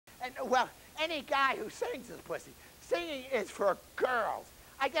And, well, any guy who sings is pussy. Singing is for girls.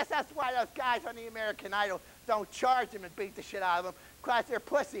 I guess that's why those guys on the American Idol don't charge them and beat the shit out of them, because they're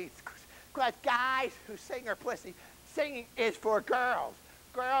pussies. Because guys who sing are pussy. Singing is for girls.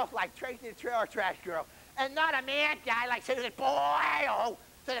 Girls like Traci-The Trailer Trash Girl. And not a man guy like Susan Boyle.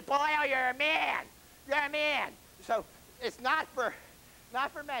 Susan Boyle, you're a man. You're a man. So it's not for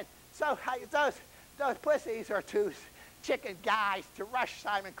men. So those pussies are two chicken guys to rush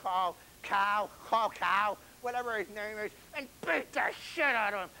Simon Cow, whatever his name is, and beat the shit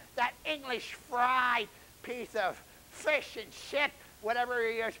out of him. That English fried piece of fish and shit, whatever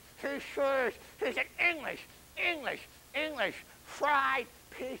he is, he sure is. He's an English fried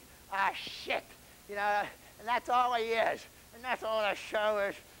piece of shit. You know, and that's all he is. And that's all the show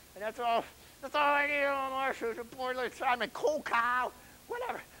is. And that's all I need on our show. A boy like Simon Cow,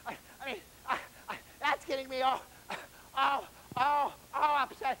 whatever. I mean, that's getting me all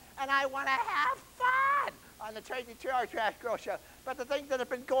upset, and I want to have fun on the Traci-The Trailer Trash Girl show. But the things that have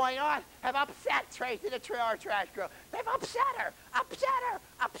been going on have upset Traci-The Trailer Trash Girl. They've upset her.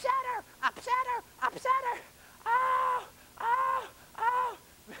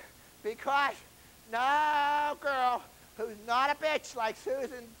 Because no girl who's not a bitch like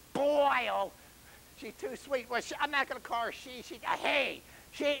Susan Boyle, she's too sweet. Well, I'm not going to call her she. She's a he.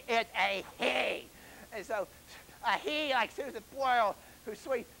 She is a he. And so a he like Susan Boyle, who's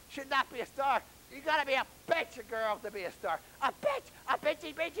sweet, should not be a star. You gotta be a bitch, a girl, to be a star. A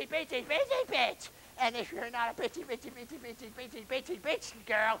bitchy bitch. And if you're not a bitchy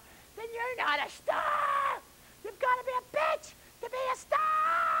girl, then you're not a star. You've gotta be a bitch to be a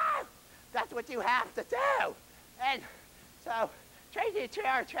star. That's what you have to do. And so Traci-The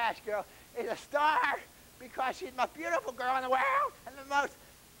Trailer Trash Girl is a star because she's the most beautiful girl in the world and the most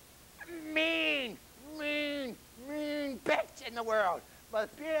mean bitch in the world.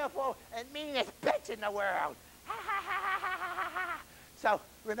 Most beautiful and meanest bitch in the world. So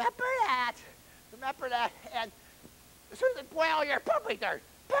remember that. And Susan Boyle, you're poopy dirt,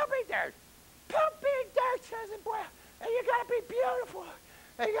 Susan Boyle. And you gotta be beautiful.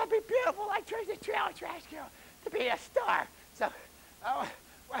 And you gotta be beautiful like Traci-The Trailer Trash Girl to be a star. So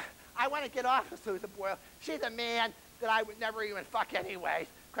I want to get off of Susan Boyle. She's a man that I would never even fuck anyways,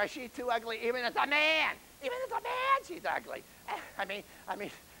 because she's too ugly even as a man. Even as a man, she's ugly.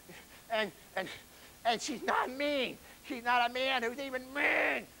 And she's not mean. She's not a man who's even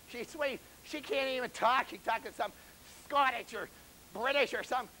mean. She's sweet. She can't even talk. She's talking some Scottish or British or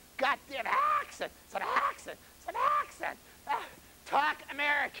some goddamn accent. Some accent. Talk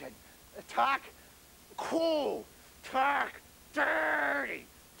American. Talk cool. Talk dirty.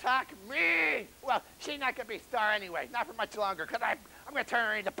 Talk mean. Well, she's not going to be a star anyway. Not for much longer, because I'm going to turn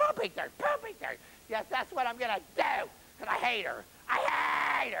her into poopy dirt. Yes, that's what I'm going to do, because I hate her.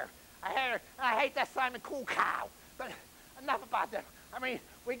 And I hate that Simon Cow. But enough about them. I mean,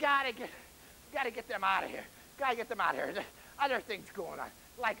 we gotta get them out of here. There's other things going on.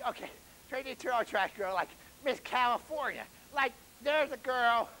 Like, okay, Traci-The Trailer Trash Girl, like Miss California. Like, there's a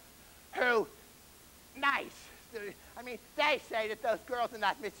girl who, nice. I mean, they say that those girls in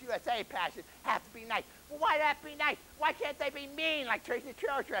that Miss USA pageant have to be nice. Well, why that be nice? Why can't they be mean like Traci-The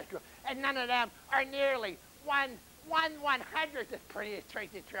Trailer Trash Girl? And none of them are nearly 1/100th as pretty as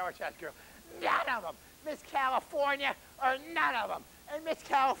Traci-The Trailer Trash Girl. None of them. Miss California or none of them. And Miss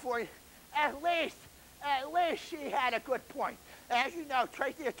California, at least she had a good point. As you know,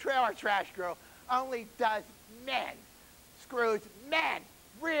 Traci-The Trailer Trash Girl only does men. Screws men.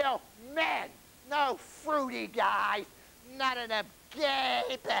 Real men. No fruity guys. None of them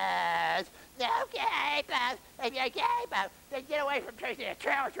gapers. No gapers. If you're gaper, then get away from Traci-The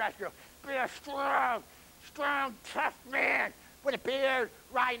Trailer Trash Girl. Be a strong, tough man with a beard,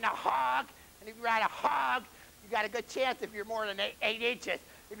 riding a hog. And if you ride a hog, you got a good chance if you're more than 8 inches.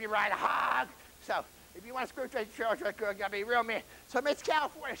 If you ride a hog. So if you want to screw Traci-The Trailer Trash Girl, you got to be a real man. So Miss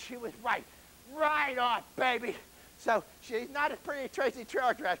California, she was right. Right on, baby. So she's not as pretty as Traci-The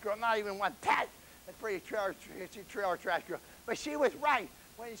Trailer Trash Girl, not even 1/10 as pretty as Traci-The Trailer Trash Girl. But she was right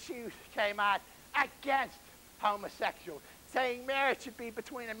when she came out against homosexuals, saying marriage should be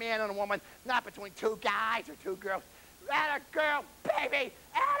between a man and a woman, not between 2 guys or 2 girls. And a girl, baby,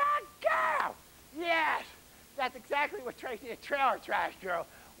 and a girl. Yes, that's exactly what Traci-The Trailer Trash Girl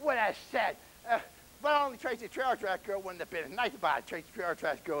would have said. But only Traci-The Trailer Trash Girl wouldn't have been nice about it. Traci-The Trailer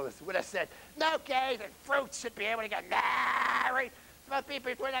Trash Girl would have said, no gays and fruits should be able to get married. It's supposed to be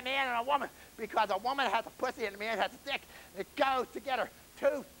between a man and a woman, because a woman has a pussy and a man has a dick. It goes together.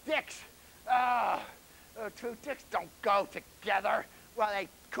 2 dicks. 2 dicks don't go together. Well, they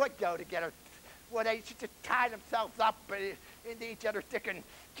could go together. Well, they should just tie themselves up into each other's dick and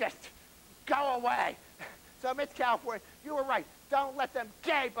just go away. So, Miss California, you were right. Don't let them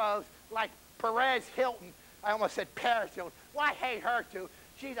gay bows like Perez Hilton. I almost said Paris Hilton. Well, I hate her, too.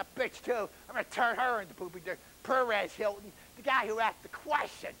 She's a bitch, too. I'm going to turn her into poopy dick. Perez Hilton, the guy who asked the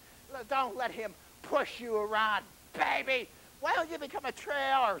question. Don't let him push you around, baby. Why don't you become a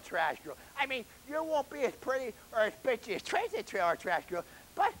trailer trash girl? I mean, you won't be as pretty or as bitchy as Tracy the Trailer Trash Girl,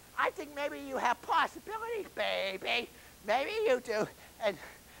 but I think maybe you have possibilities, baby. Maybe you do. And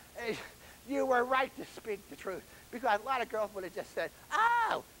you were right to speak the truth, because a lot of girls would have just said,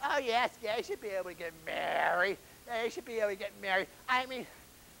 oh, yes, you should be able to get married. Yeah, you should be able to get married. I mean,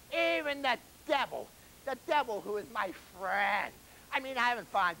 even the devil who is my friend. I mean, I haven't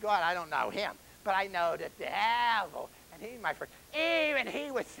found God, I don't know him, but I know the devil, and he's my friend. Even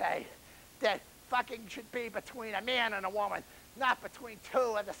he would say that fucking should be between a man and a woman, not between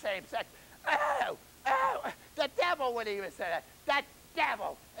two of the same sex. Oh, the devil would even say that. That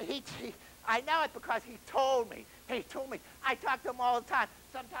devil. I know it because he told me. He told me. I talk to him all the time.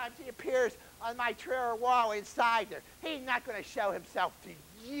 Sometimes he appears on my trailer wall inside there. He's not going to show himself to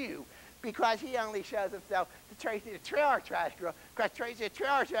you, because he only shows himself to Tracy the Trailer Trash Girl, because Tracy the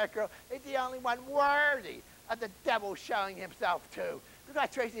Trailer Trash Girl is the only one worthy of the devil showing himself to, because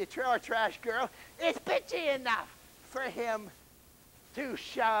Tracy the Trailer Trash Girl is bitchy enough for him to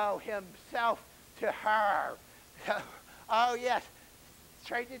show himself to her. Oh, yes,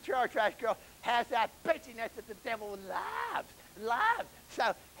 Tracy the Trailer Trash Girl has that bitchiness that the devil loves.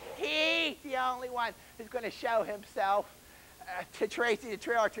 So he's the only one who's going to show himself to Tracy the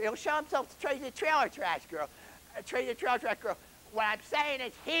Trailer Trash. He'll show himself to Tracy the Trailer Trash Girl. Tracy the Trailer Trash Girl. What I'm saying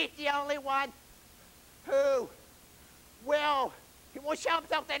is he's the only one who he won't show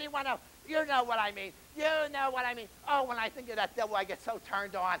himself to anyone else. You know what I mean. You know what I mean. Oh, when I think of that devil, I get so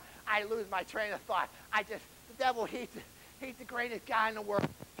turned on, I lose my train of thought. The devil, he's the greatest guy in the world.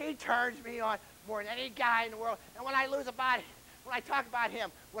 He turns me on more than any guy in the world. And when I talk about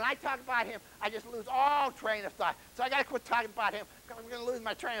him, I just lose all train of thought. So I got to quit talking about him, because I'm going to lose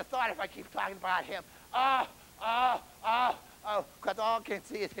my train of thought if I keep talking about him. Because all I can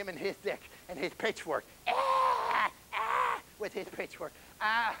see is him and his dick and his pitchfork. With his pitchfork.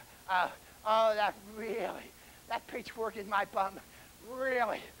 That pitchfork in my bum,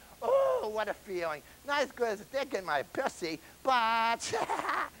 really. Oh, what a feeling. Not as good as a dick in my pussy, but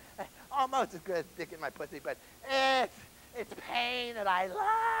almost as good as a dick in my pussy, but it's pain that I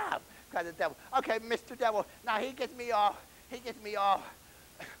love, because of the devil. Okay, Mr. Devil, now he gets me all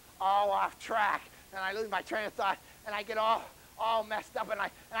off track, and I lose my train of thought, and I get all messed up, and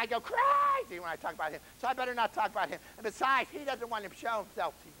I go crazy when I talk about him. So I better not talk about him. And besides, he doesn't want to show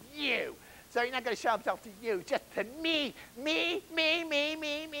himself to you. So he's not going to show himself to you, just to me.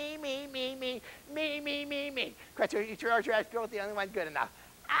 Because your trash girl is the only one good enough.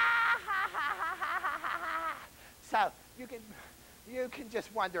 So you can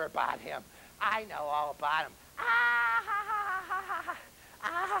just wonder about him. I know all about him.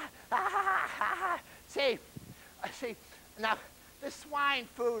 See, now the swine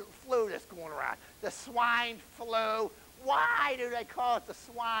flu that's going around, the swine flu. Why do they call it the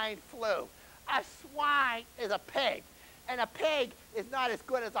swine flu? A swine is a pig, and a pig is not as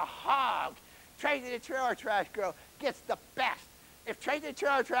good as a hog. Tracy the Trailer Trash Girl gets the best. If Tracy the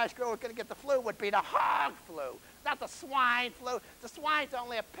Trailer Trash Girl was going to get the flu, it would be the hog flu, not the swine flu. The swine's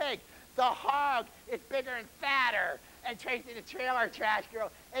only a pig. The hog is bigger and fatter, and Tracy the Trailer Trash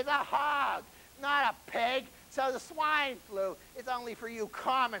Girl is a hog, not a pig. So the swine flu is only for you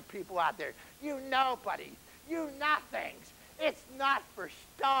common people out there. You nobodies, you nothings. It's not for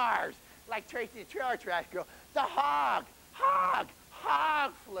stars like Tracy the Trailer Trash Girl. The hog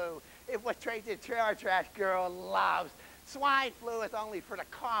flu is what Tracy the Trailer Trash Girl loves. Swine flu is only for the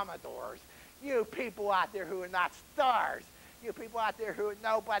Commodores. You people out there who are not stars. You people out there who are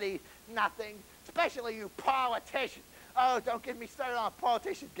nobody, nothing, especially you politicians. Oh, don't get me started on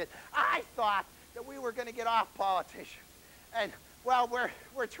politicians. I thought that we were going to get off politicians. And, well,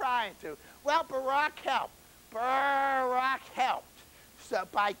 we're trying to. Well, Barack helped. Barack helped. So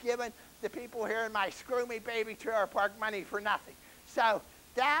by giving the people here in my Screw Me Baby Trailer Park money for nothing. So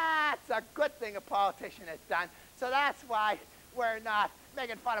that's a good thing a politician has done. So that's why we're not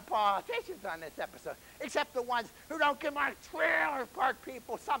making fun of politicians on this episode, except the ones who don't give my trailer park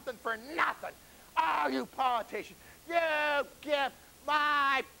people something for nothing. Oh, you politicians, you give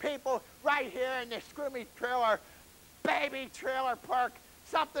my people right here in the Screw Me Trailer Baby Trailer Park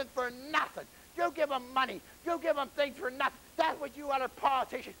something for nothing. You give them money. You give them things for nothing. That's what you other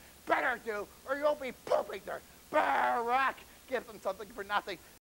politicians better do, or you'll be pooping there. Barack gives them something for nothing.